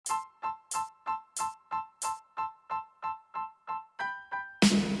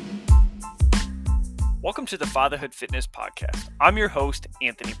Welcome to the Fatherhood Fitness Podcast. I'm your host,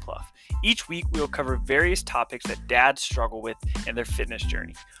 Anthony Pluff. Each week, we will cover various topics that dads struggle with in their fitness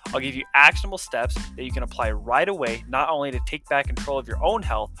journey. I'll give you actionable steps that you can apply right away, not only to take back control of your own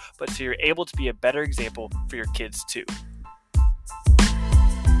health, but so you're able to be a better example for your kids too.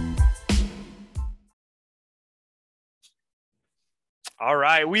 All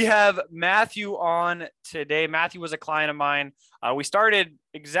right, we have Matthew on today. Matthew was a client of mine. We started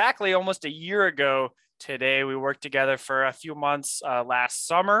exactly almost a year ago today. We worked together for a few months last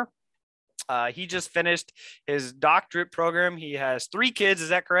summer. He just finished his doctorate program. He has 3 kids. Is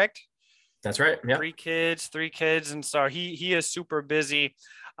that correct? That's right. Yeah. 3 kids. And so he is super busy.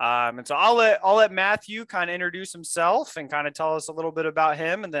 And so I'll let Matthew kind of introduce himself and kind of tell us a little bit about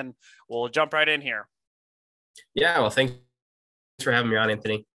him, and then we'll jump right in here. Yeah. Well, thanks for having me on,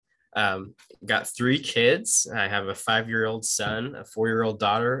 Anthony. Got 3 kids. I have a 5-year-old son, a 4-year-old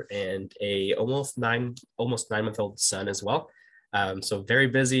daughter, and a almost 9-month-old son as well. So very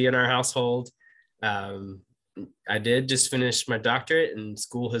busy in our household. I did just finish my doctorate, and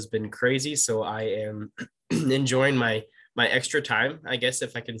school has been crazy. So I am enjoying my extra time, I guess,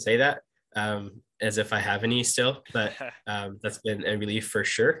 if I can say that, as if I have any still, but that's been a relief for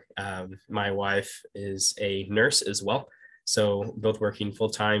sure. My wife is a nurse as well. So both working full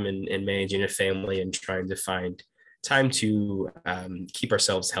time and managing a family and trying to find time to keep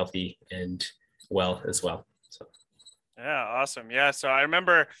ourselves healthy and well as well. So. Yeah, awesome. Yeah, so I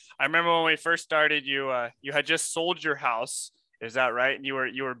remember when we first started, you had just sold your house. Is that right? And you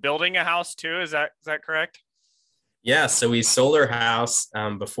were building a house too. Is that correct? Yeah. So we sold our house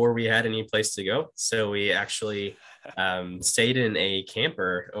before we had any place to go. So we actually stayed in a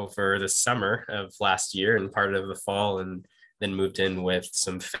camper over the summer of last year and part of the fall, and then moved in with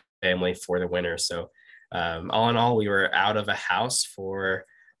some family for the winter. So all in all, we were out of a house for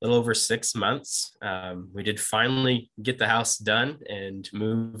a little over 6 months. We did finally get the house done and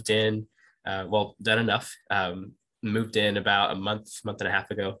moved in, done enough, moved in about a month and a half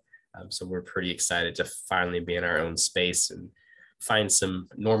ago. So we're pretty excited to finally be in our own space and find some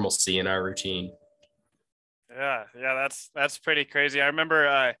normalcy in our routine. Yeah, that's pretty crazy. I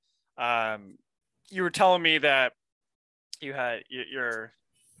remember you were telling me that you had your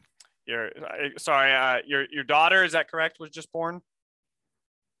daughter, is that correct, was just born?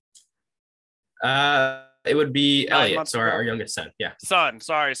 It would be 9 Elliot, months so ago? our youngest son. Yeah. Son.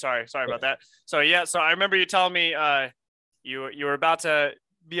 Sorry about that. So yeah, so I remember you telling me you were about to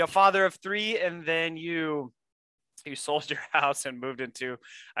be a father of 3, and then you sold your house and moved into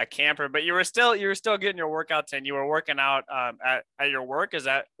a camper, but you were still getting your workouts in. You were working out at your work. Is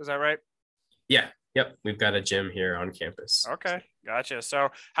that right? Yeah. Yep. We've got a gym here on campus. Okay. Gotcha. So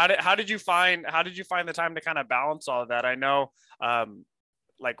how did you find the time to kind of balance all of that? I know,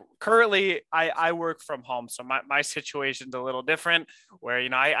 like currently I work from home. So my situation's a little different where,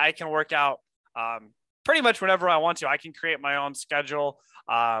 I can work out, pretty much whenever I want to. I can create my own schedule.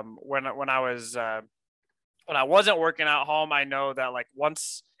 When I wasn't working at home, I know that like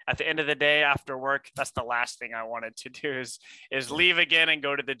once at the end of the day after work, that's the last thing I wanted to do is leave again and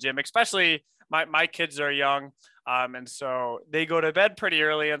go to the gym, especially my kids are young. And so they go to bed pretty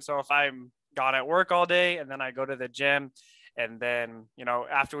early. And so if I'm gone at work all day and then I go to the gym, and then,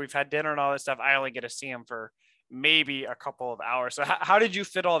 after we've had dinner and all that stuff, I only get to see them for maybe a couple of hours. So how did you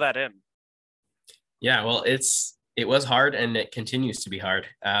fit all that in? Yeah, well, it was hard, and it continues to be hard.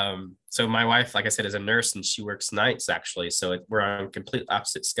 So my wife, like I said, is a nurse, and she works nights actually. So we're on complete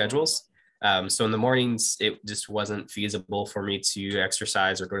opposite schedules. So in the mornings, it just wasn't feasible for me to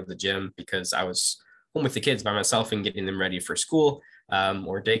exercise or go to the gym because I was home with the kids by myself and getting them ready for school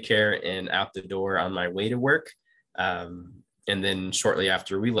or daycare and out the door on my way to work. And then shortly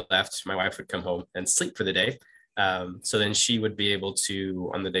after we left, my wife would come home and sleep for the day. So then she would be able to,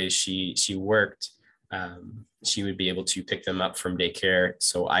 on the days she worked, she would be able to pick them up from daycare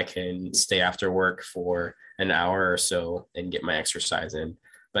so I can stay after work for an hour or so and get my exercise in.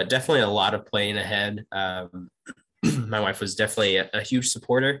 But definitely a lot of planning ahead. My wife was definitely a huge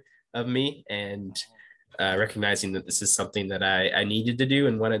supporter of me and recognizing that this is something that I needed to do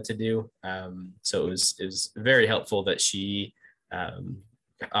and wanted to do. So it was very helpful that she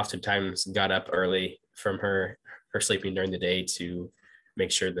oftentimes got up early from her sleeping during the day to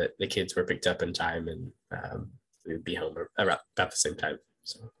make sure that the kids were picked up in time and we would be home around about the same time.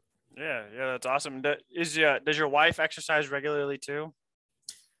 So yeah, that's awesome. Does your wife exercise regularly too?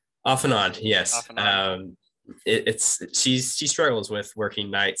 Off and on, yes. Off and on. She struggles with working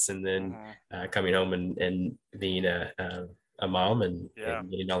nights and then coming home and being a mom and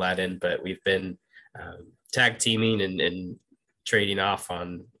getting all that in. But we've been tag teaming and trading off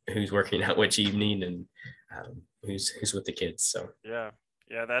on who's working out which evening and who's with the kids. So yeah,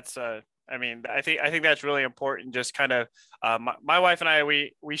 that's I mean, I think that's really important. Just kind of my wife and I,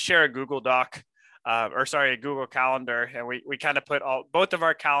 we share a Google Doc. A Google Calendar, and we kind of put both of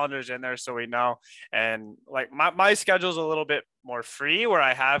our calendars in there so we know. And like my schedule's a little bit more free, where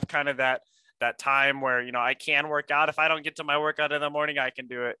I have kind of that time where, you know, I can work out. If I don't get to my workout in the morning, I can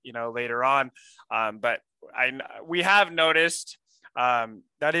do it, you know, later on. But we have noticed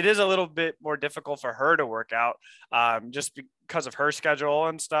that it is a little bit more difficult for her to work out, just because of her schedule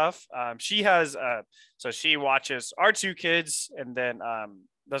and stuff. She has so she watches our two kids, and then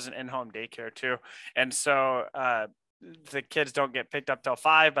does an in-home daycare too. And so the kids don't get picked up till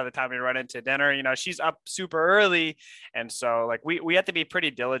 5 by the time we run into dinner. You know, she's up super early. And so like we have to be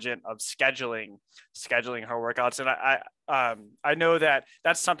pretty diligent of scheduling her workouts. And I know that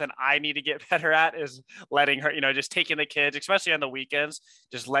that's something I need to get better at, is letting her, you know, just taking the kids, especially on the weekends,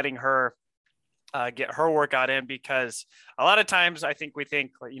 just letting her get her workout in, because a lot of times I think we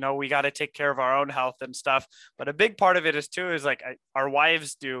think, you know, we got to take care of our own health and stuff. But a big part of it is like our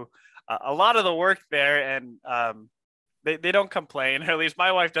wives do a lot of the work there, and they don't complain, or at least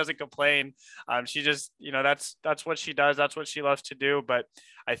my wife doesn't complain. She just, you know, that's what she does. That's what she loves to do. But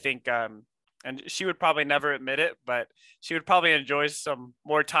I think, and she would probably never admit it, but she would probably enjoy some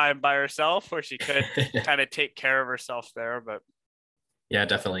more time by herself, where she could kind of take care of herself there. But yeah,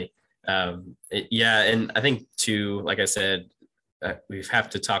 definitely. And I think too, like I said, we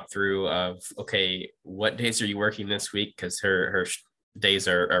have to talk through of, okay, what days are you working this week? Because her days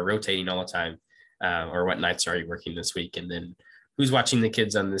are rotating all the time. Or what nights are you working this week? And then who's watching the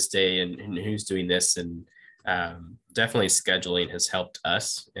kids on this day, and who's doing this? And definitely scheduling has helped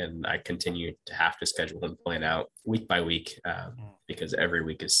us. And I continue to have to schedule and plan out week by week, because every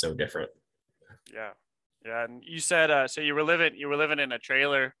week is so different. Yeah. Yeah. And you said, so you were living in a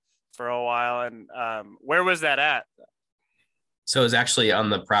trailer for a while, and where was that at? So it was actually on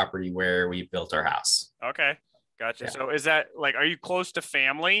the property where we built our house. Okay. Gotcha. Yeah. So is that like, are you close to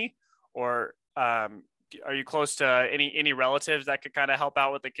family, or are you close to any relatives that could kind of help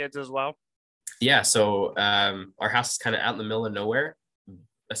out with the kids as well? Yeah. So our house is kind of out in the middle of nowhere,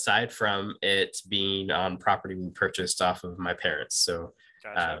 aside from it being on property we purchased off of my parents. So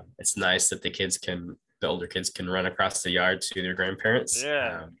Gotcha. It's nice that the older kids can run across the yard to their grandparents.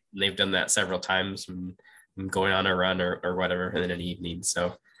 Yeah. They've done that several times when going on a run or whatever, and then an evening.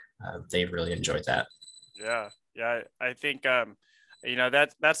 So they've really enjoyed that. Yeah. Yeah. I think, you know,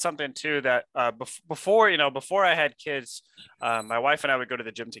 that's something too that before I had kids, my wife and I would go to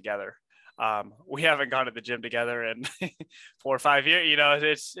the gym together. We haven't gone to the gym together in 4 or 5 years. You know,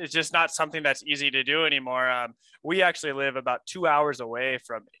 it's just not something that's easy to do anymore. We actually live about 2 hours away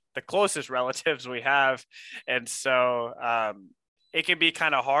from the closest relatives we have. And so it can be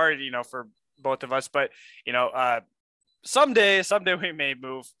kind of hard, you know, for both of us, but, you know, someday we may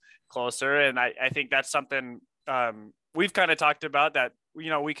move closer. And I think that's something we've kind of talked about, that, you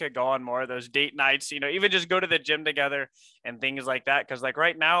know, we could go on more of those date nights, you know, even just go to the gym together and things like that. Cause like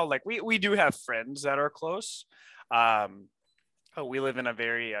right now, like we do have friends that are close. We live in a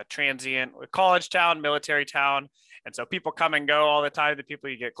very transient college town, military town. And so people come and go all the time. The people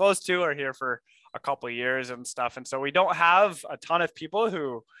you get close to are here for a couple of years and stuff. And so we don't have a ton of people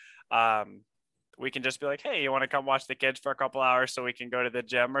who we can just be like, hey, you want to come watch the kids for a couple hours so we can go to the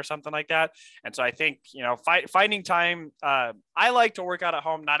gym or something like that. And so I think, you know, finding time, I like to work out at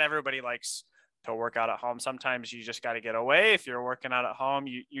home. Not everybody likes to work out at home. Sometimes you just got to get away. If you're working out at home,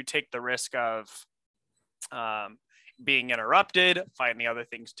 you take the risk of being interrupted, finding other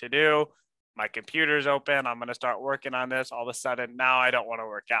things to do. My computer's open. I'm going to start working on this. All of a sudden, now I don't want to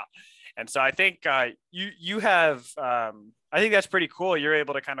work out. And so I think you have, I think that's pretty cool. You're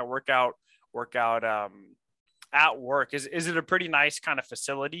able to kind of work out at work. Is it a pretty nice kind of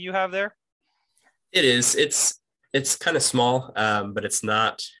facility you have there? It is. It's kind of small, but it's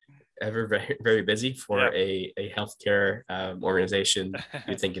not ever very, very busy for a healthcare organization.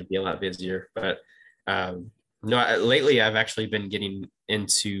 You'd think it'd be a lot busier, but no. Lately, I've actually been getting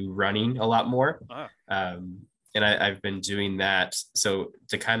into running a lot more, and I've been doing that. So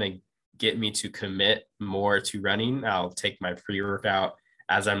to kind of get me to commit more to running, I'll take my pre-workout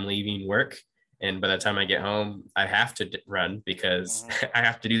as I'm leaving work. And by the time I get home, I have to run because I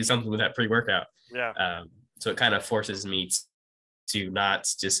have to do something with that pre-workout. Yeah. So it kind of forces me to not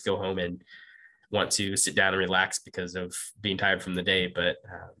just go home and want to sit down and relax because of being tired from the day. But,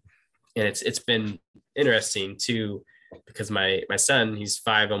 and it's been interesting too, because my son, he's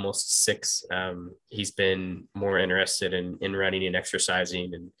 5, almost 6. He's been more interested in running and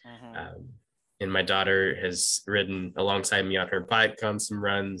exercising, and and my daughter has ridden alongside me on her bike on some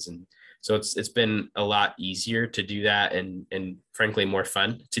runs. And so it's been a lot easier to do that, and frankly more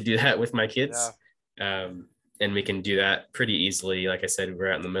fun to do that with my Yeah. kids. And we can do that pretty easily. Like I said,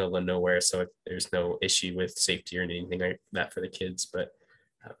 we're out in the middle of nowhere, so there's no issue with safety or anything like that for the kids. But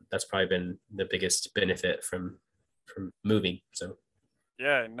that's probably been the biggest benefit from moving. So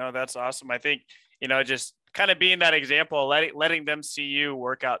Yeah, no, that's awesome. I think, just kind of being that example, letting them see you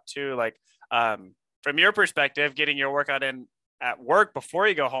work out too. Like, from your perspective, getting your workout in at work before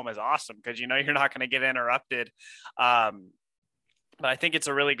you go home is awesome because you're not going to get interrupted. Um, but I think it's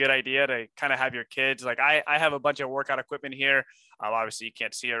a really good idea to kind of have your kids. Like I have a bunch of workout equipment here. Obviously you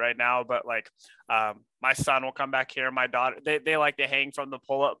can't see it right now, but like my son will come back here. My daughter, they like to hang from the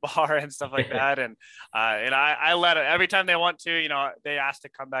pull-up bar and stuff like that. And I let it every time they want to, they ask to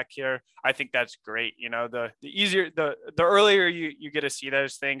come back here. I think that's great. The easier, the earlier you get to see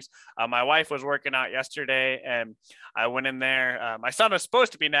those things. My wife was working out yesterday and I went in there. My son was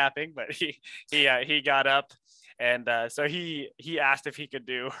supposed to be napping, but he got up. And so he asked if he could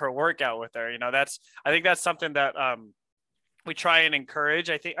do her workout with her. I think that's something that we try and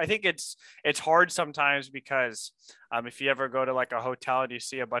encourage. I think it's hard sometimes because if you ever go to like a hotel and you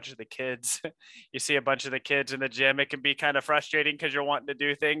see a bunch of the kids, in the gym, it can be kind of frustrating because you're wanting to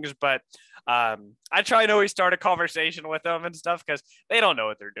do things. But I try and always start a conversation with them and stuff because they don't know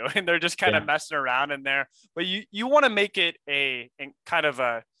what they're doing. They're just kind of messing around in there. But you want to make it a kind of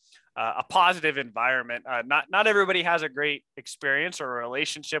a positive environment. Not everybody has a great experience or a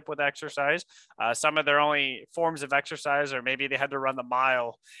relationship with exercise. Some of their only forms of exercise, or maybe they had to run the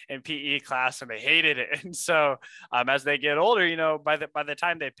mile in PE class and they hated it. And so as they get older, by the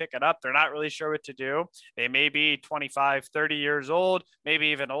time they pick it up, they're not really sure what to do. They may be 25, 30 years old, maybe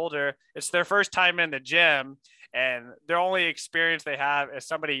even older. It's their first time in the gym. And their only experience they have is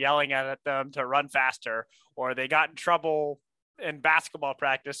somebody yelling at them to run faster, or they got in trouble in basketball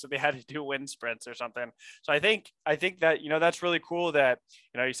practice, so they had to do wind sprints or something. So I think that that's really cool that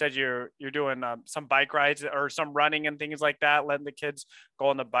you said you're doing some bike rides or some running and things like that, letting the kids go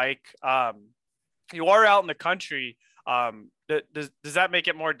on the bike. You are out in the country. Does that make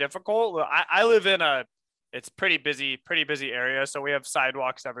it more difficult? I live in it's pretty busy area, so we have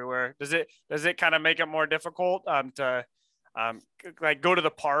sidewalks everywhere. Does it kind of make it more difficult to like go to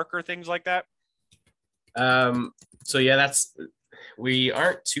the park or things like that? So yeah, we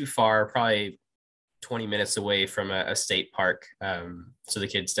aren't too far, probably 20 minutes away from a state park. So the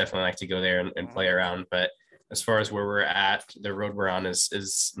kids definitely like to go there and play around. But as far as where we're at, the road we're on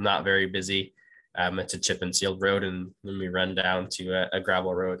is not very busy. It's a chip and sealed road, and then we run down to a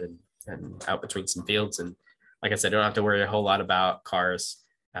gravel road and out between some fields. And like I said, I don't have to worry a whole lot about cars,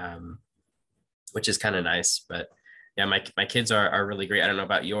 which is kind of nice. But yeah, my kids are really great. I don't know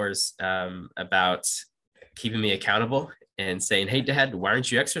about yours, about keeping me accountable and saying, "Hey Dad, why aren't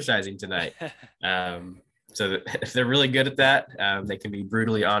you exercising tonight?" So they're really good at that. They can be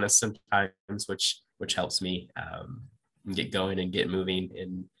brutally honest sometimes, which helps me get going and get moving.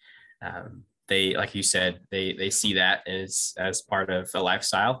 And they, like you said, they see that as part of a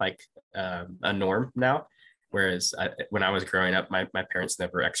lifestyle, like a norm now. Whereas when I was growing up, my parents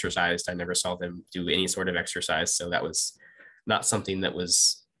never exercised. I never saw them do any sort of exercise. So that was not something that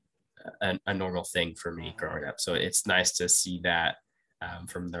was a normal thing for me growing up. So it's nice to see that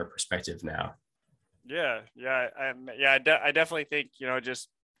from their perspective now. Yeah. I definitely think, just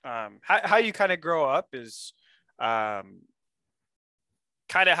how you kind of grow up is kind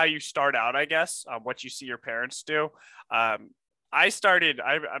of how you start out, I guess, what you see your parents do. I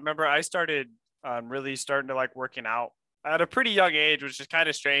remember I started really starting to like working out at a pretty young age, which is kind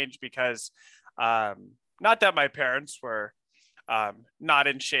of strange because not that my parents were not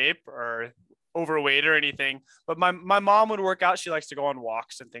in shape or overweight or anything, but my mom would work out. She likes to go on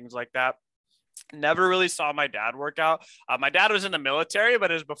walks and things like that. Never really saw my dad work out. My dad was in the military,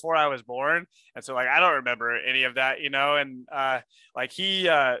 but it was before I was born. And so like, I don't remember any of that, and like he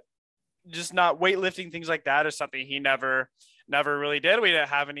just not weightlifting, things like that is something he never really did. We didn't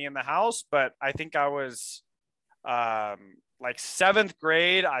have any in the house, but I think I was like 7th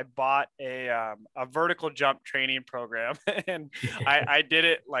grade, I bought a vertical jump training program and I did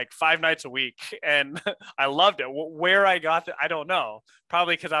it like 5 nights a week and I loved it. Where I got that, I don't know.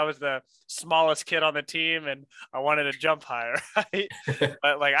 Probably because I was the smallest kid on the team and I wanted to jump higher. Right?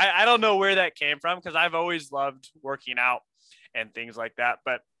 But like, I don't know where that came from because I've always loved working out and things like that.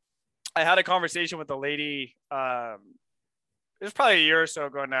 But I had a conversation with a lady it was probably a year or so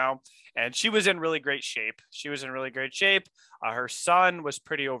ago now, and she was in really great shape. She was in really great shape. Her son was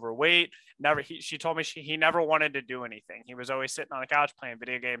pretty overweight. She told me he never wanted to do anything. He was always sitting on the couch playing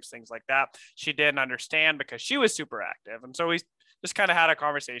video games, things like that. She didn't understand because she was super active. And so we just kind of had a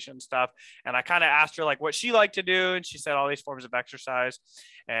conversation and stuff. And I kind of asked her like what she liked to do. And she said all these forms of exercise.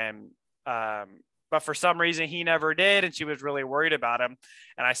 And, but for some reason he never did. And she was really worried about him.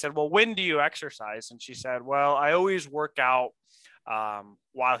 And I said, well, when do you exercise? And she said, well, I always work out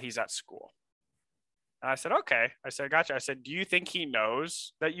while he's at school. And I said, okay. I said, gotcha. I said, do you think he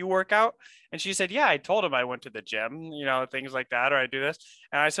knows that you work out? And she said, yeah, I told him I went to the gym, you know, things like that, or I do this.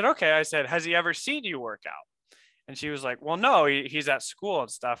 And I said, okay. I said, has he ever seen you work out? And she was like, well, no, he's at school and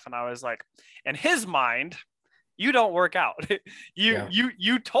stuff. And I was like, in his mind, you don't work out.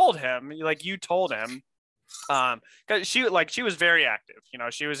 You told him, cause she was very active, you know,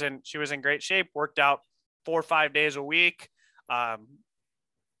 she was in great shape, worked out 4 or 5 days a week,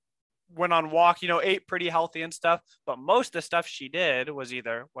 went on walk, you know, ate pretty healthy and stuff. But most of the stuff she did was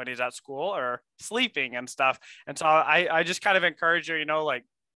either when he's at school or sleeping and stuff. And so I just kind of encourage her, you know, like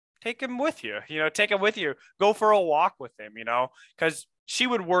take him with you, go for a walk with him, you know, because she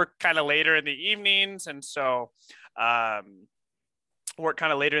would work kind of later in the evenings. And so, work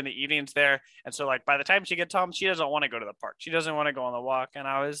kind of later in the evenings there. And so like by the time she gets home, she doesn't want to go to the park. She doesn't want to go on the walk. And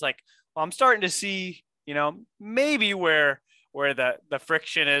I was like, well, I'm starting to see, you know, maybe where the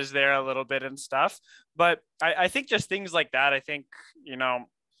friction is there a little bit and stuff. But I think just things like that, I think, you know,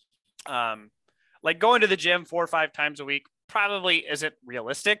 like going to the gym 4 or 5 times a week probably isn't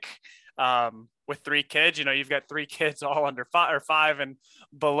realistic. With 3 kids, you know, you've got 3 kids all under 5 and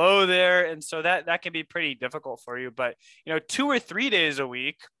below there. And so that can be pretty difficult for you, but, you know, 2 or 3 days a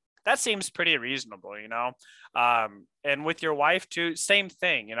week, that seems pretty reasonable, you know? And with your wife too, same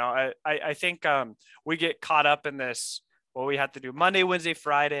thing, you know, I think, we get caught up in this, well, we have to do Monday, Wednesday,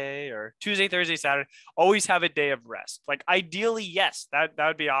 Friday, or Tuesday, Thursday, Saturday, always have a day of rest. Like ideally, yes, that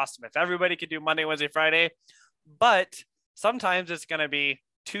would be awesome if everybody could do Monday, Wednesday, Friday, but sometimes it's going to be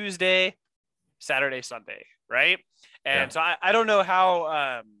Tuesday, Saturday, Sunday, right? And so I don't know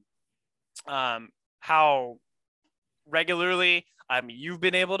how regularly you've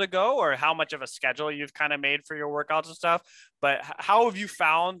been able to go, or how much of a schedule you've kind of made for your workouts and stuff. But how have you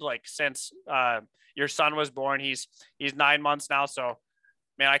found, like, since your son was born, he's 9 months now. So,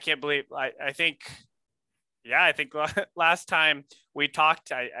 man, I can't believe I think last time we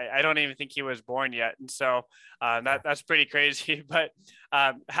talked, I don't even think he was born yet. And so that's pretty crazy. But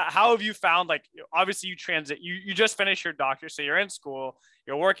how have you found, like, obviously you just finished your doctor, so you're in school,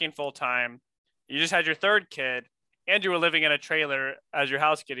 you're working full time, you just had your 3rd kid, and you were living in a trailer as your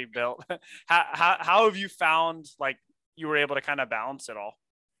house getting built. How have you found, like, you were able to kind of balance it all?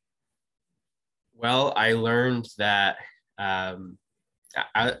 Well, I learned that I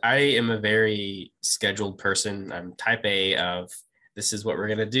am a very scheduled person. I'm type A of this is what we're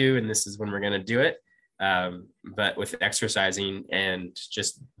going to do and this is when we're going to do it. But with exercising and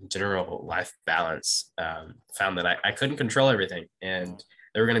just general life balance, found that I couldn't control everything. And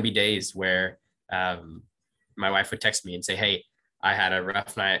there were going to be days where my wife would text me and say, hey, I had a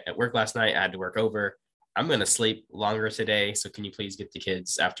rough night at work last night. I had to work over. I'm going to sleep longer today. So can you please get the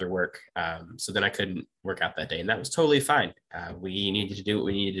kids after work? So then I couldn't work out that day. And that was totally fine. We needed to do what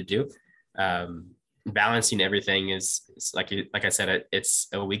we needed to do. Balancing everything is like I said, it's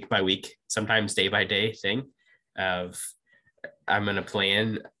a week by week, sometimes day by day thing of I'm going to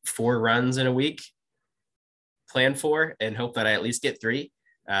plan 4 runs in a week, plan 4 and hope that I at least get 3.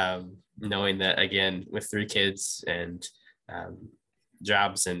 Knowing that, again, with 3 kids and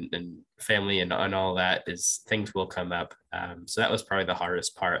jobs and family and all that, is things will come up. So that was probably the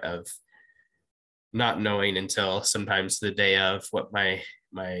hardest part of not knowing until sometimes the day of what my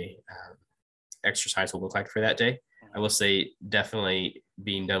exercise will look like for that day. I will say definitely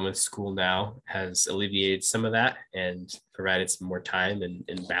being done with school now has alleviated some of that and provided some more time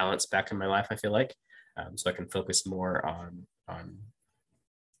and balance back in my life, I feel like. So I can focus more on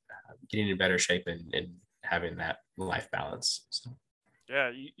getting in better shape and having that life balance. So.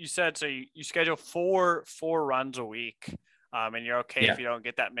 Yeah, you said, so you schedule four runs a week, and you're okay if you don't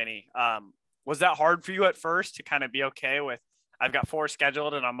get that many. Was that hard for you at first to kind of be okay with, I've got 4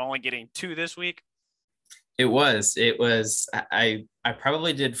 scheduled and I'm only getting 2 this week? It was, I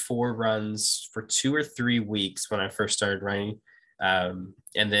probably did 4 runs for 2 or 3 weeks when I first started running. And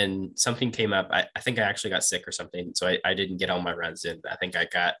then something came up. I think I actually got sick or something. So I didn't get all my runs in. I think I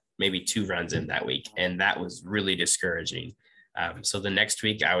got maybe 2 runs in that week. And that was really discouraging. So the next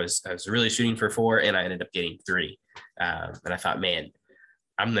week I was really shooting for 4 and I ended up getting 3. And I thought, man,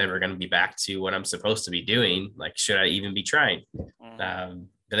 I'm never going to be back to what I'm supposed to be doing. Like, should I even be trying?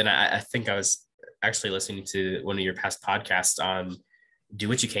 But then I think I was actually listening to one of your past podcasts on do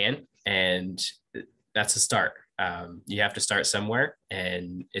what you can. And that's a start. You have to start somewhere,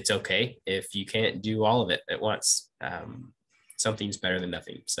 and it's okay if you can't do all of it at once. Something's better than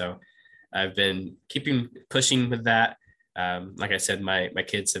nothing. So I've been pushing with that. Like I said, my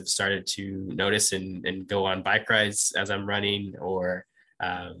kids have started to notice and go on bike rides as I'm running, or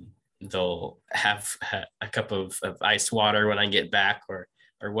they'll have a cup of iced water when I get back, or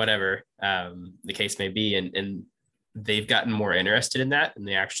whatever the case may be. And they've gotten more interested in that, and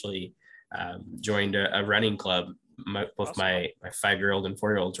they actually joined a running club. Both my 5-year-old and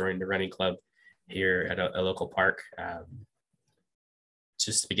 4-year-old joined a running club here at a local park.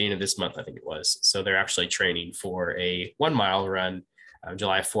 Just the beginning of this month, I think it was. So they're actually training for a 1-mile run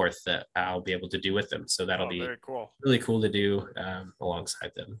July 4th that I'll be able to do with them. So that'll be very cool. Really cool to do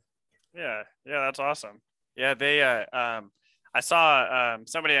alongside them. Yeah, that's awesome. Yeah, they I saw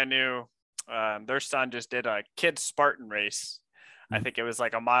somebody I knew, their son just did a kids Spartan race. I think it was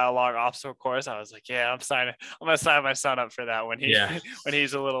like a 1-mile-long obstacle course. I was like, yeah, I'm gonna sign my son up for that when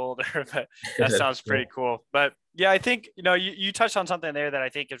he's a little older. But that sounds pretty cool. But yeah, I think, you touched on something there that I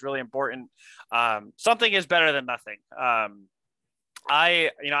think is really important. Something is better than nothing.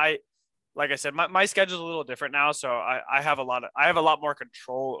 Like I said, my schedule is a little different now, so I have a lot more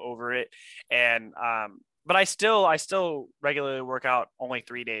control over it. And but I still regularly work out only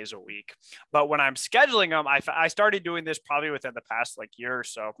 3 days a week. But when I'm scheduling them, I started doing this probably within the past like year or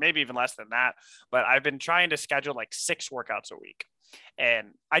so, maybe even less than that. But I've been trying to schedule like 6 workouts a week. And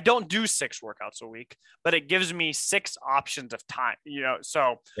I don't do 6 workouts a week, but it gives me 6 options of time,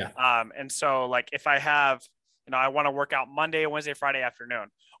 so, and so like if I have, I want to work out Monday, Wednesday, Friday afternoon.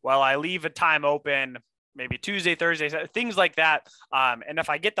 Well, I leave a time open, maybe Tuesday, Thursday, things like that. And if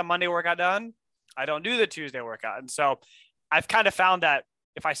I get the Monday workout done, I don't do the Tuesday workout. And so I've kind of found that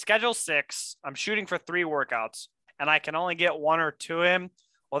if I schedule 6, I'm shooting for 3 workouts and I can only get 1 or 2 in.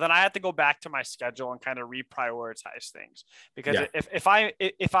 Well, then I have to go back to my schedule and kind of reprioritize things, because if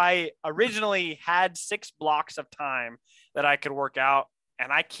I originally had 6 blocks of time that I could work out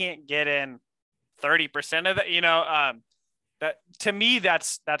and I can't get in 30% of it, that to me,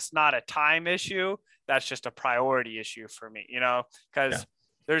 that's not a time issue. That's just a priority issue for me, because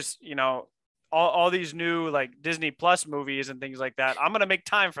there's, all these new like Disney Plus movies and things like that. I'm going to make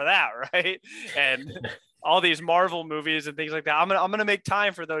time for that. Right. And all these Marvel movies and things like that. I'm going to make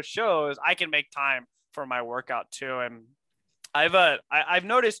time for those shows. I can make time for my workout too. And I've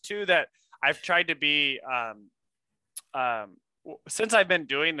noticed too that I've tried to be, since I've been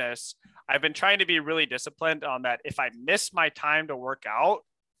doing this, I've been trying to be really disciplined on that. If I miss my time to work out,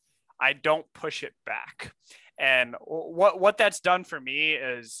 I don't push it back. And what that's done for me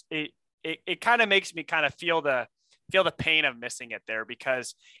is it kind of makes me kind of feel the pain of missing it there,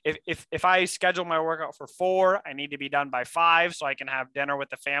 because if I schedule my workout for 4, I need to be done by 5 so I can have dinner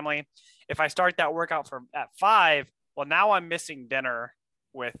with the family. If I start that workout at 5, well, now I'm missing dinner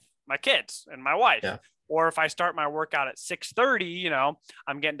with my kids and my wife. Yeah. Or if I start my workout at 6:30,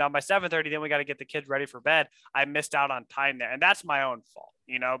 I'm getting done by 7:30, then we got to get the kids ready for bed. I missed out on time there. And that's my own fault,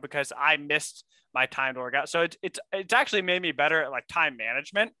 because I missed my time to work out. So it's actually made me better at like time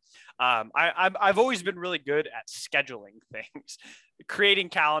management. I've always been really good at scheduling things, creating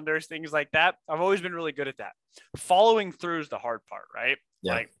calendars, things like that. I've always been really good at that. Following through is the hard part, right?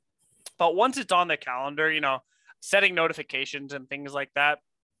 Yeah. But once it's on the calendar, setting notifications and things like that,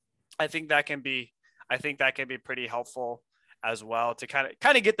 I think that can be pretty helpful as well to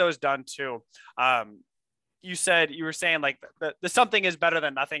kind of get those done too. You were saying like the something is better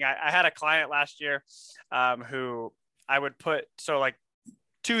than nothing. I had a client last year who I would put, so like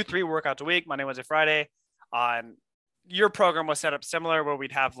 2-3 workouts a week, Monday, Wednesday, Friday. On your program was set up similar, where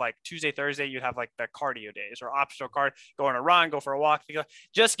we'd have like Tuesday, Thursday, you'd have like the cardio days or optional go on a run, go for a walk,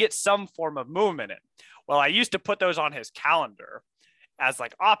 just get some form of movement in. Well, I used to put those on his calendar as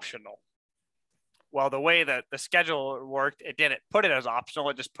like optional. Well, the way that the schedule worked, it didn't put it as optional.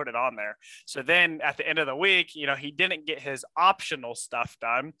 It just put it on there. So then at the end of the week, he didn't get his optional stuff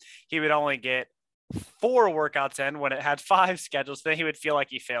done. He would only get 4 workouts in when it had 5 schedules. Then he would feel like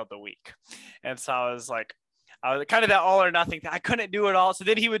he failed the week. And so I was kind of that all or nothing thing. I couldn't do it all. So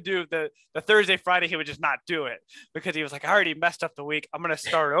then he would do the Thursday, Friday, he would just not do it, because he was like, I already messed up the week. I'm going to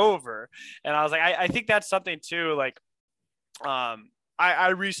start over. And I was like, I think that's something too. Like,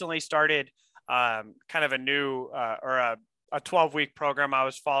 I recently started kind of a new or a 12-week program I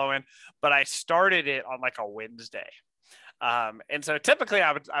was following, but I started it on like a Wednesday. And so typically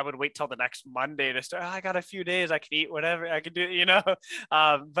I would wait till the next Monday to start. Oh, I got a few days. I can eat whatever I can do,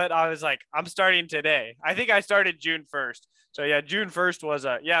 but I was like, I'm starting today. I think I started June 1st. So yeah, June 1st was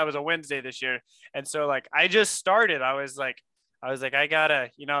it was a Wednesday this year. And so like, I just started. I was like, I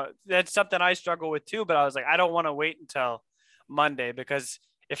gotta, that's something I struggle with too, but I was like, I don't want to wait until Monday, because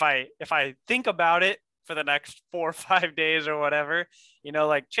if I think about it for the next 4 or 5 days or whatever,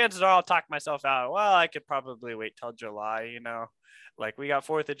 like chances are I'll talk myself out. Well, I could probably wait till July, like we got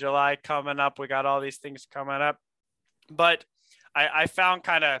 4th of July coming up. We got all these things coming up, but I found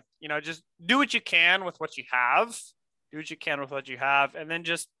kind of, just do what you can with what you have, and then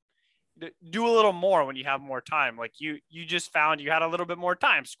just do a little more when you have more time. Like you just found you had a little bit more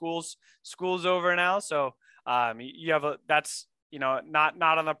time. School's over now. So you have that's, not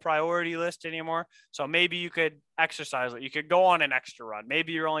on the priority list anymore. So maybe you could exercise. You could go on an extra run.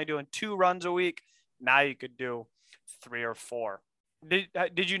 Maybe you're only doing 2 runs a week. Now you could do 3 or 4.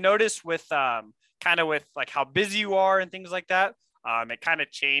 Did you notice with kind of with like how busy you are and things like that? It kind of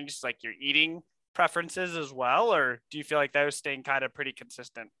changed like your eating preferences as well, or do you feel like that was staying kind of pretty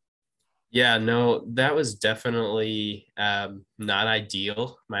consistent? Yeah, no, that was definitely not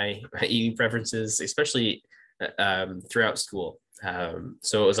ideal. My eating preferences, especially throughout school.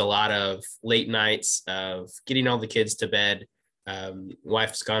 So it was a lot of late nights of getting all the kids to bed.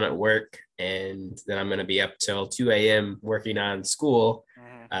 Wife's gone at work, and then I'm going to be up till 2 a.m. working on school,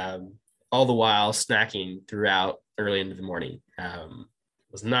 all the while snacking throughout early into the morning.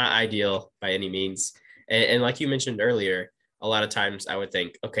 Was not ideal by any means. And like you mentioned earlier, a lot of times I would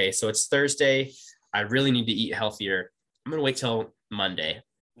think, okay, so it's Thursday. I really need to eat healthier. I'm going to wait till Monday.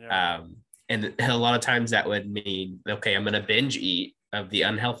 Yeah. And a lot of times that would mean, okay, I'm going to binge eat of the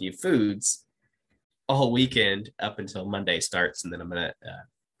unhealthy foods all weekend up until Monday starts. And then I'm going to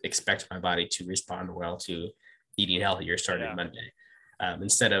expect my body to respond well to eating healthier starting Monday,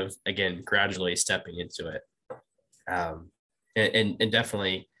 instead of, again, gradually stepping into it. And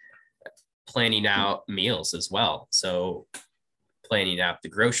definitely planning out meals as well. So planning out the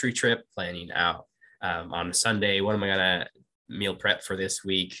grocery trip, planning out on Sunday, what am I going to meal prep for this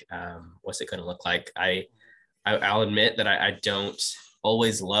week? What's it going to look like? I'll admit that I don't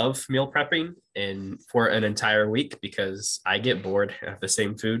always love meal prepping for an entire week, because I get bored of the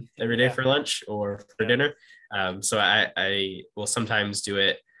same food every day for lunch or for dinner. So I will sometimes do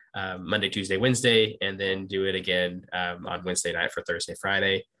it Monday, Tuesday, Wednesday, and then do it again on Wednesday night for Thursday,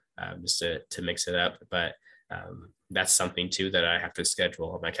 Friday, just to mix it up. But that's something too that I have to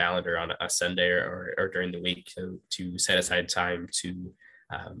schedule on my calendar on a Sunday or during the week to set aside time to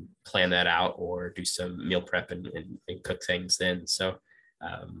plan that out or do some meal prep and cook things then. So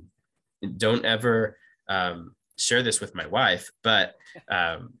don't ever share this with my wife, but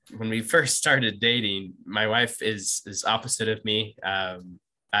when we first started dating, my wife is opposite of me.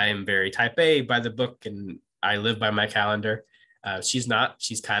 I am very type A by the book, and I live by my calendar. She's not.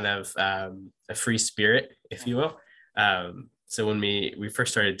 She's kind of a free spirit, if you will. So when we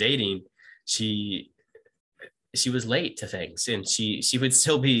first started dating, she was late to things, and she would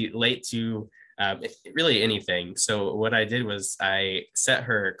still be late to really anything. So what I did was I set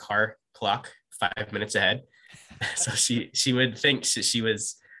her car clock 5 minutes ahead. So she would think she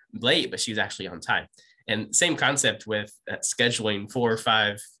was late, but she was actually on time. And same concept with scheduling 4 or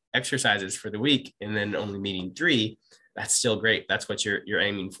 5 exercises for the week and then only meeting 3. That's still great. That's what you're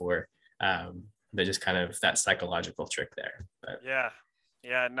aiming for. But just kind of that psychological trick there. But.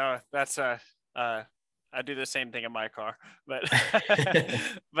 Yeah. No, that's I do the same thing in my car, but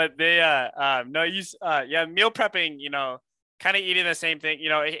but they no use meal prepping, kind of eating the same thing.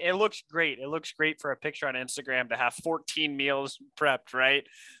 It looks great. It looks great for a picture on Instagram to have 14 meals prepped, right?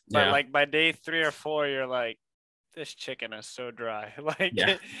 But like by day 3 or 4, you're like, this chicken is so dry. Like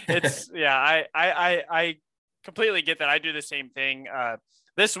it's I completely get that. I do the same thing.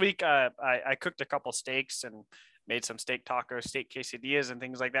 This week I cooked a couple steaks and made some steak tacos, steak quesadillas, and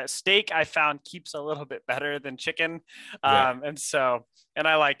things like that. Steak I found keeps a little bit better than chicken, and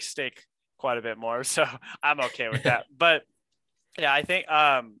I like steak quite a bit more, so I'm okay with that. But yeah, I think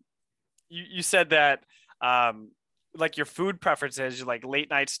you said that like your food preferences, you like late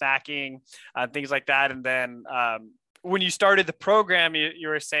night snacking, things like that, and then when you started the program, you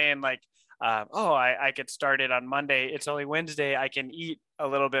were saying like, I could start it on Monday. It's only Wednesday. I can eat a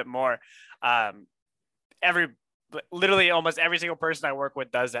little bit more. Literally almost every single person I work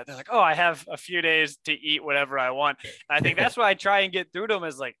with does that. They're like, oh, I have a few days to eat whatever I want. And I think that's what I try and get through to them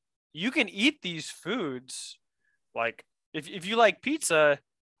is like, you can eat these foods. Like if you like pizza,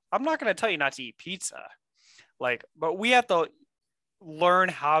 I'm not going to tell you not to eat pizza. Like, but we have to, learn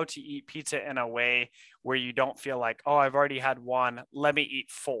how to eat pizza in a way where you don't feel like, oh, I've already had one, let me eat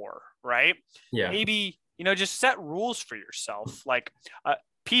four, right? Yeah. Maybe, just set rules for yourself. Like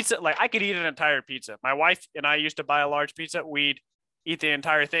pizza, like I could eat an entire pizza. My wife and I used to buy a large pizza. We'd eat the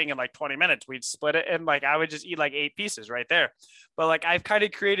entire thing in like 20 minutes. We'd split it and like I would just eat like 8 pieces right there. But like I've kind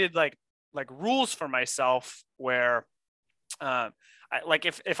of created like rules for myself where like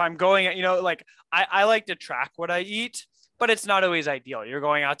if I'm going, like I like to track what I eat, but it's not always ideal. You're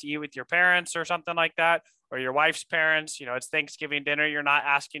going out to eat with your parents or something like that, or your wife's parents. It's Thanksgiving dinner. You're not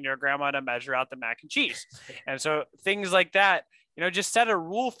asking your grandma to measure out the mac and cheese, and so things like that. Just set a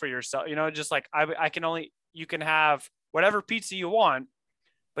rule for yourself. Just like I can only, you can have whatever pizza you want,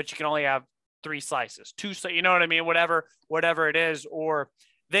 but you can only have 3 slices, 2. So you know what I mean? Whatever it is, or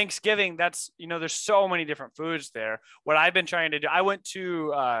Thanksgiving, that's, there's so many different foods there. What I've been trying to do, I went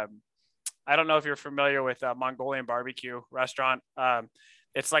to, I don't know if you're familiar with a Mongolian barbecue restaurant.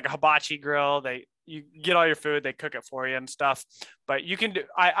 It's like a hibachi grill. You get all your food, they cook it for you and stuff, but you can do,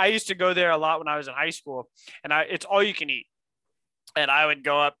 I used to go there a lot when I was in high school, and it's all you can eat. And I would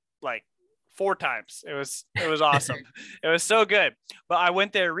go up like 4 times. It was awesome. It was so good. But I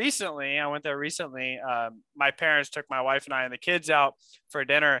went there recently. My parents took my wife and I and the kids out for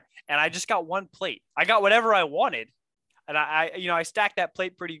dinner, and I just got 1 plate. I got whatever I wanted. And I stacked that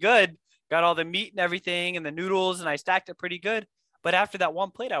plate pretty good, got all the meat and everything and the noodles, and I stacked it pretty good. But after that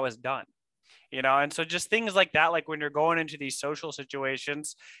 1 plate, I was done. And so just things like that, like when you're going into these social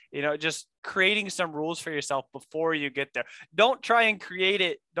situations, just creating some rules for yourself before you get there. Don't try and create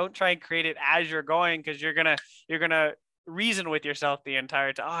it as you're going, because you're gonna reason with yourself the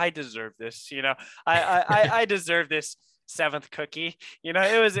entire time. Oh, I deserve this. I deserve this 7th cookie.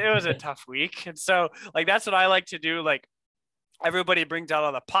 It was a tough week, and so like that's what I like to do. Like everybody brings out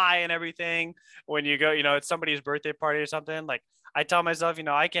all the pie and everything when you go. It's somebody's birthday party or something. Like I tell myself,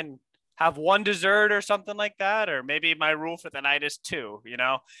 I can have 1 dessert or something like that, or maybe my rule for the night is 2,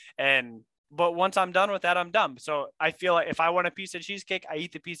 but once I'm done with that, I'm done. So I feel like if I want a piece of cheesecake, I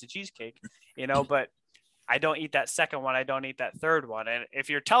eat the piece of cheesecake, but I don't eat that second one. I don't eat that third one. And if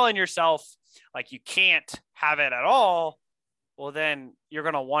you're telling yourself like you can't have it at all, well, then you're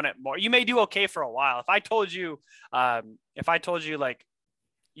going to want it more. You may do okay for a while. If I told you like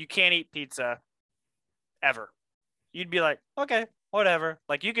you can't eat pizza ever, you'd be like, okay, whatever.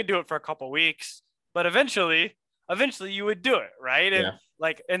 Like you could do it for a couple of weeks, but eventually you would do it. Right. And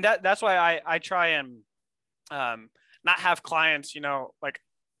and that's why I try and not have clients, like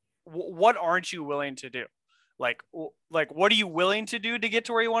what aren't you willing to do? Like what are you willing to do to get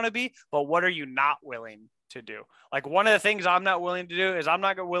to where you want to be? But what are you not willing to do? Like one of the things I'm not willing to do is I'm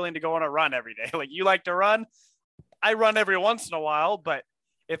not willing to go on a run every day. Like you like to run. I run every once in a while, but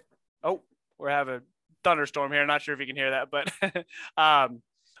we're having thunderstorm here. Not sure if you can hear that, but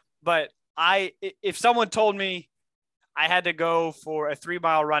if someone told me I had to go for a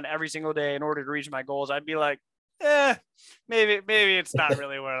 3-mile run every single day in order to reach my goals, I'd be like, maybe it's not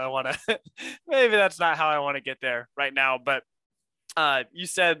really where I want to, maybe that's not how I want to get there right now. But you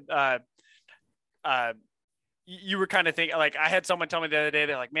said, you were kind of thinking, like I had someone tell me the other day,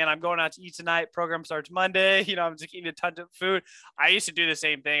 they're like, man, I'm going out to eat tonight. Program starts Monday. I'm just eating a ton of food. I used to do the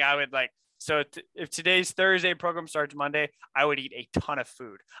same thing. I would like, so if today's Thursday, program starts Monday, I would eat a ton of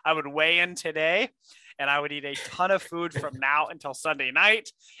food. I would weigh in today and I would eat a ton of food from now until Sunday night.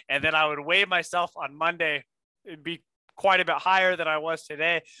 And then I would weigh myself on Monday. It'd be quite a bit higher than I was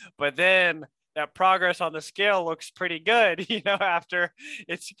today. But then that progress on the scale looks pretty good, after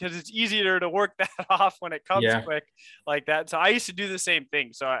it's because it's easier to work that off when it comes quick like that. So I used to do the same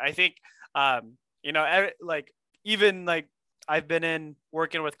thing. So I think, like even like I've been in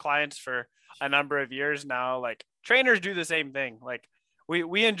working with clients for a number of years now, like trainers do the same thing. Like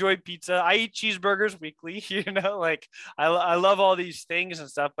we enjoy pizza. I eat cheeseburgers weekly, like I love all these things and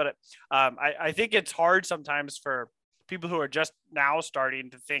stuff, but I think it's hard sometimes for people who are just now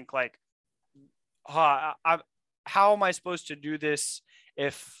starting to think like, how am I supposed to do this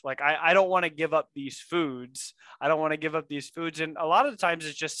if like I don't want to give up these foods. I don't want to give up these foods. And a lot of the times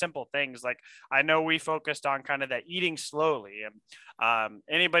it's just simple things. Like I know we focused on kind of that eating slowly. And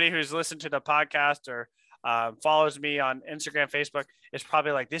anybody who's listened to the podcast or follows me on Instagram, Facebook is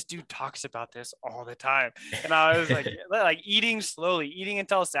probably like, this dude talks about this all the time. And I was like eating slowly, eating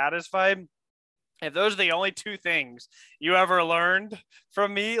until satisfied. If those are the only 2 things you ever learned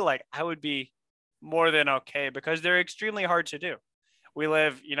from me, like I would be more than okay, because they're extremely hard to do. We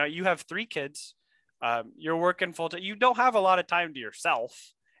live, you have 3 kids. You're working full time. You don't have a lot of time to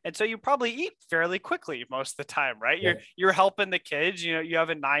yourself. And so you probably eat fairly quickly most of the time, right? Yeah. You're helping the kids, you have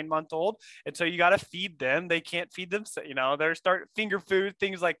a 9-month old. And so you got to feed them. They can't feed them. They're start finger food,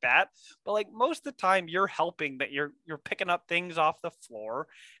 things like that. But like most of the time you're helping that you're picking up things off the floor.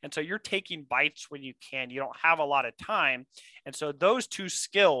 And so you're taking bites when you can, you don't have a lot of time. And so those two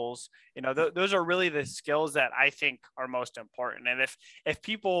skills, those are really the skills that I think are most important. And if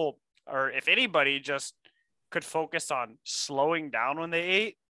people, or if anybody just could focus on slowing down when they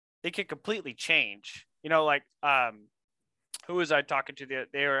ate, they could completely change. Who was I talking to?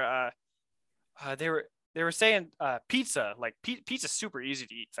 They were saying pizza, like pizza's super easy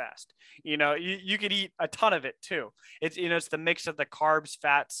to eat fast. You could eat a ton of it too. It's the mix of the carbs,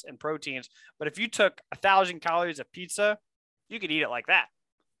 fats, and proteins. But if you took 1,000 calories of pizza, you could eat it like that.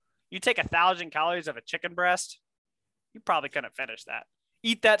 You take 1,000 calories of a chicken breast, you probably couldn't finish that.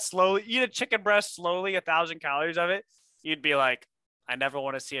 Eat that slowly. Eat a chicken breast slowly, 1,000 calories of it. You'd be like, I never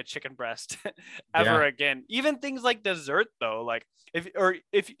want to see a chicken breast ever again. Even things like dessert though, like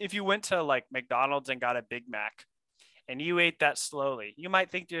if you went to like McDonald's and got a Big Mac and you ate that slowly, you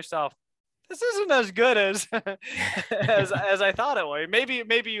might think to yourself, this isn't as good as as I thought it would.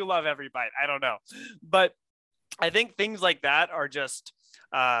 Maybe you love every bite. I don't know. But I think things like that are just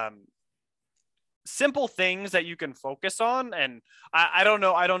simple things that you can focus on. And I don't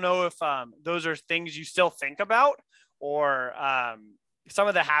know if those are things you still think about, or some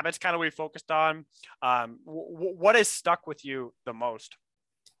of the habits kind of we focused on. What has stuck with you the most?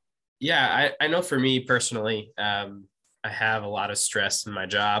 Yeah, I know for me personally, I have a lot of stress in my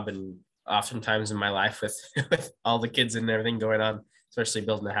job and oftentimes in my life with, with all the kids and everything going on, especially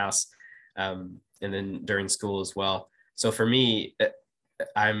building a house, and then during school as well. So for me,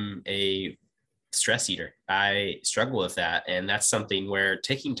 I'm a stress eater. I struggle with that. And that's something where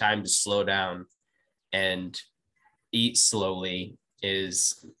taking time to slow down and eat slowly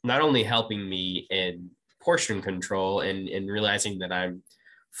is not only helping me in portion control and realizing that I'm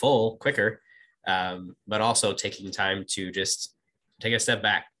full quicker, but also taking time to just take a step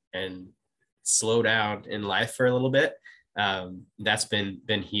back and slow down in life for a little bit. That's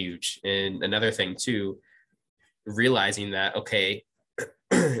been huge. And another thing too, realizing that, okay,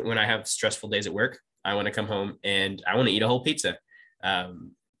 when I have stressful days at work, I want to come home and I want to eat a whole pizza.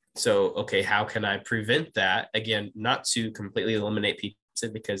 So, okay, how can I prevent that? Again, not to completely eliminate pizza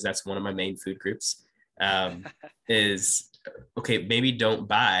because that's one of my main food groups, is, okay, maybe don't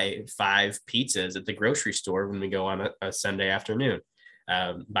buy 5 pizzas at the grocery store when we go on a Sunday afternoon.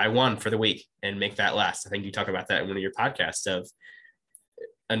 Buy one for the week and make that last. I think you talk about that in one of your podcasts of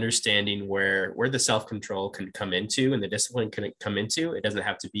understanding where the self-control can come into and the discipline can come into. It doesn't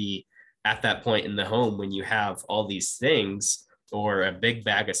have to be at that point in the home when you have all these things or a big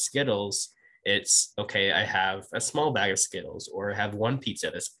bag of Skittles. It's okay, I have a small bag of Skittles, or I have one pizza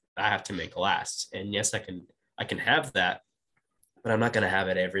that I have to make last. And yes, I can have that, but I'm not going to have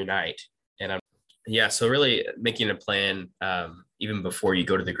it every night. And so really making a plan, even before you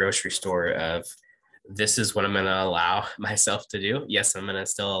go to the grocery store, of this is what I'm going to allow myself to do. Yes, I'm going to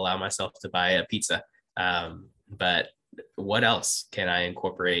still allow myself to buy a pizza. But what else can I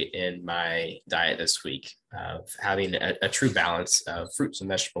incorporate in my diet this week, of having a true balance of fruits and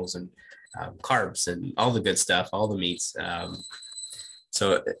vegetables and carbs and all the good stuff, all the meats.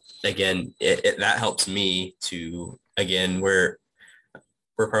 So again, that helps me to, again, we're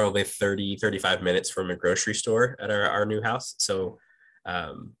probably 35 minutes from a grocery store at our new house. So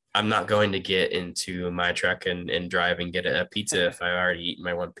I'm not going to get into my truck and drive and get a pizza if I already eaten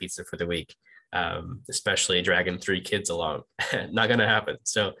my one pizza for the week, especially dragging 3 kids along. Not going to happen.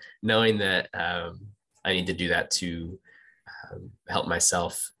 So knowing that I need to do that to help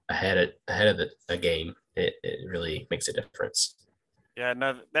myself ahead of the game, it really makes a difference. Yeah,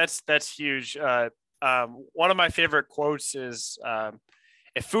 no, that's huge. One of my favorite quotes is,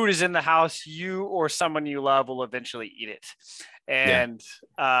 if food is in the house, you or someone you love will eventually eat it. And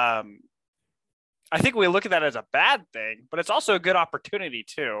I think we look at that as a bad thing, but it's also a good opportunity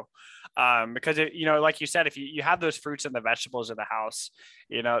too. Because like you said, if you have those fruits and the vegetables in the house,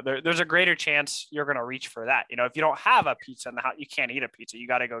 there's a greater chance you're going to reach for that. If you don't have a pizza in the house, you can't eat a pizza. You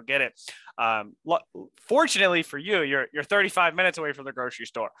got to go get it. Fortunately for you, you're 35 minutes away from the grocery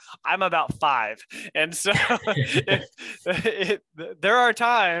store. I'm about 5. And so there are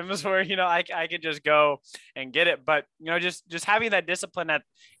times where, I could just go and get it, but, just having that discipline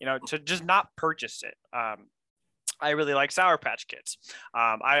to just not purchase it. I really like Sour Patch Kids.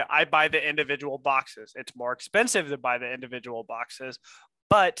 I buy the individual boxes. It's more expensive to buy the individual boxes,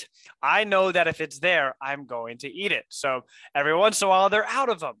 but I know that if it's there, I'm going to eat it. So every once in a while, they're out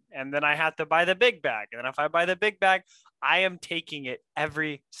of them, and then I have to buy the big bag. And then if I buy the big bag, I am taking it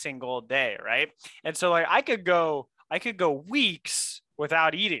every single day. Right. And so like I could go weeks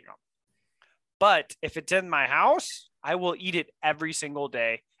without eating them. But if it's in my house, I will eat it every single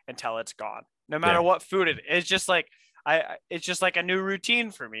day until it's gone, no matter what food it is. It's just like it's just like a new routine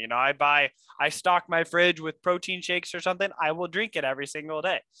for me. You know, I stock my fridge with protein shakes or something. I will drink it every single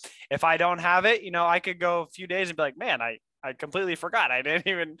day. If I don't have it, you know, I could go a few days and be like, man, I completely forgot. I didn't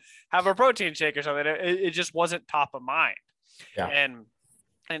even have a protein shake or something. It just wasn't top of mind. Yeah.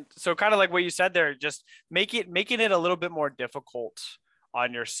 And so kind of like what you said there, just making it a little bit more difficult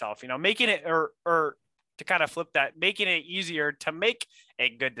on yourself, you know, making it or to kind of flip that, making it easier to make a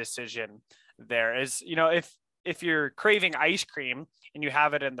good decision there is, you know, if you're craving ice cream and you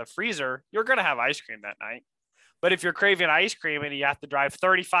have it in the freezer, you're going to have ice cream that night. But if you're craving ice cream and you have to drive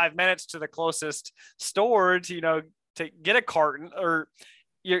 35 minutes to the closest store to, you know, to get a carton, or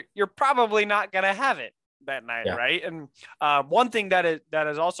you're probably not going to have it that night. Yeah. Right. And one thing that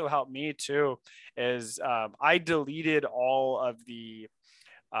has also helped me too is I deleted all of the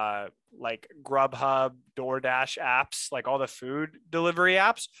like Grubhub, DoorDash apps, like all the food delivery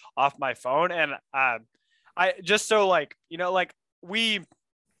apps off my phone. And I just, so like, you know, like we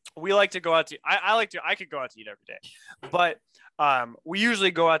like to go out to, I could go out to eat every day, but we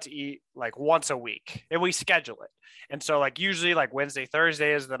usually go out to eat like once a week and we schedule it. And so like usually like Wednesday,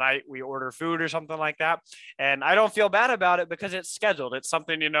 Thursday is the night we order food or something like that. And I don't feel bad about it because it's scheduled. It's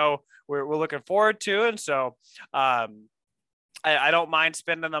something, you know, we're looking forward to. And so I don't mind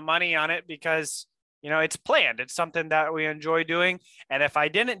spending the money on it because, you know, it's planned. It's something that we enjoy doing. And if I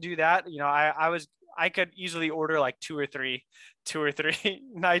didn't do that, you know, I could easily order like two or three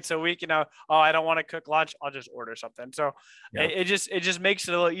nights a week, you know, oh, I don't want to cook lunch, I'll just order something. So yeah. it just makes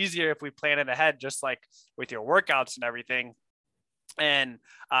it a little easier if we plan it ahead, just like with your workouts and everything. And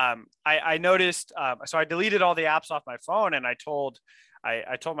I noticed, so I deleted all the apps off my phone, and I told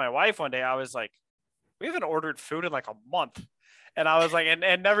my wife one day, I was like, we haven't ordered food in like a month. And I was like,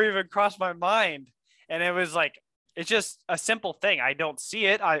 and never even crossed my mind. And it was like, it's just a simple thing. I don't see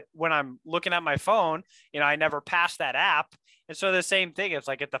it. When I'm looking at my phone, you know, I never pass that app. And so the same thing, it's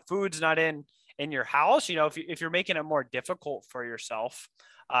like if the food's not in your house, you know, if you're making it more difficult for yourself,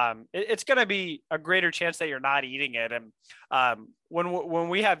 it's going to be a greater chance that you're not eating it. And when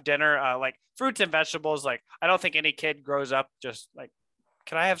we have dinner, like fruits and vegetables, like I don't think any kid grows up just like,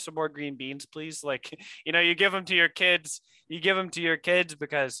 can I have some more green beans, please? Like, you know, you give them to your kids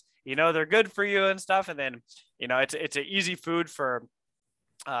because, you know, they're good for you and stuff. And then, you know, it's an easy food for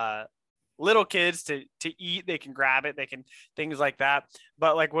little kids to eat. They can grab it, they can, things like that.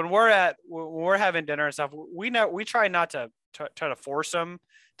 But like when we're having dinner and stuff, we try not to try to force them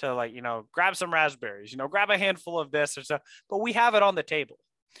to, like, you know, grab some raspberries, you know, grab a handful of this or stuff, but we have it on the table.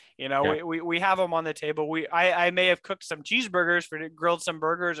 You know, yeah. we have them on the table. I may have cooked some cheeseburgers, grilled some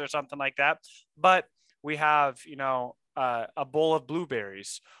burgers or something like that, but we have, you know, a bowl of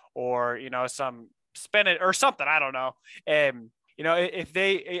blueberries or, you know, some spinach or something. I don't know. And, you know,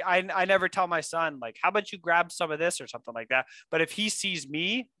 I never tell my son, like, how about you grab some of this or something like that. But if he sees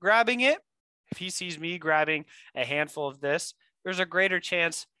me grabbing a handful of this, there's a greater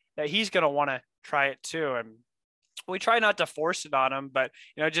chance that he's going to want to try it too. And we try not to force it on him, but,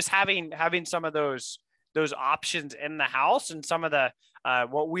 you know, just having some of those options in the house and some of the,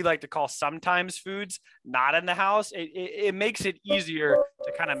 what we like to call sometimes foods not in the house, it makes it easier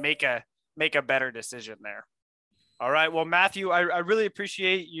to kind of make a better decision there. All right. Well, Matthew, I really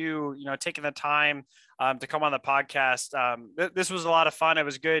appreciate you taking the time to come on the podcast. This was a lot of fun. It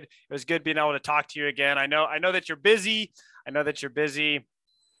was good. It was good being able to talk to you again. I know that you're busy.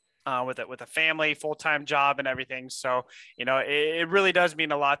 With a family, full-time job and everything. So, you know, it really does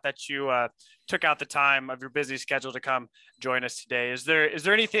mean a lot that you took out the time of your busy schedule to come join us today. Is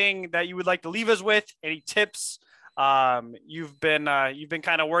there anything that you would like to leave us with? Any tips? You've been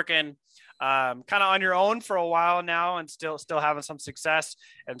kind of working kind of on your own for a while now and still having some success.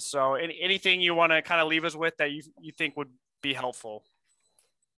 And so anything you want to kind of leave us with that you think would be helpful?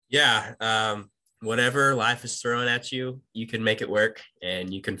 Yeah. Whatever life is throwing at you, you can make it work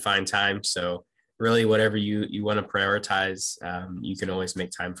and you can find time. So really whatever you want to prioritize, you can always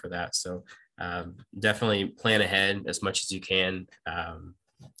make time for that. So definitely plan ahead as much as you can. I'm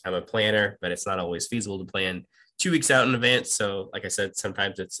a planner, but it's not always feasible to plan 2 weeks out in advance. So like I said,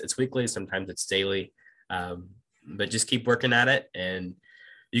 sometimes it's weekly, sometimes it's daily, but just keep working at it and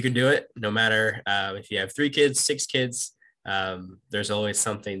you can do it no matter if you have 3 kids, 6 kids. There's always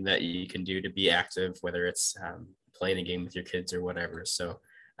something that you can do to be active, whether it's playing a game with your kids or whatever. So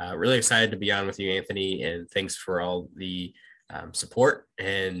really excited to be on with you, Anthony, and thanks for all the support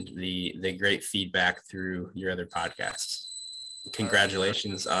and the great feedback through your other podcasts.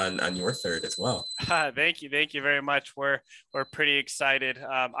 Congratulations on your third as well. Thank you very much. We're pretty excited.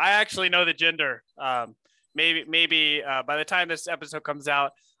 I actually know the gender. Maybe by the time this episode comes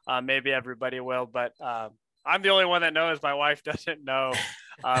out, maybe everybody will. But I'm the only one that knows. My wife doesn't know.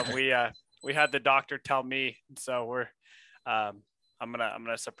 We had the doctor tell me, so we're I'm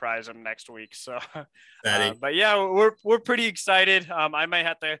gonna surprise him next week. So, but yeah, we're pretty excited. I might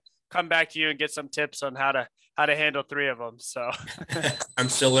have to come back to you and get some tips on how to handle 3 of them. So I'm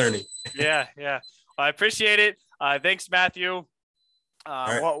still learning. Yeah. Well, I appreciate it. Thanks, Matthew.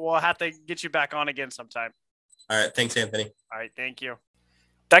 Right. We'll have to get you back on again sometime. All right. Thanks, Anthony. All right. Thank you.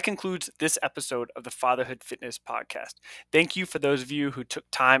 That concludes this episode of the Fatherhood Fitness Podcast. Thank you for those of you who took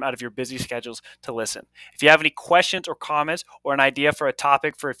time out of your busy schedules to listen. If you have any questions or comments or an idea for a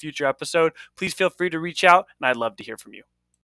topic for a future episode, please feel free to reach out, and I'd love to hear from you.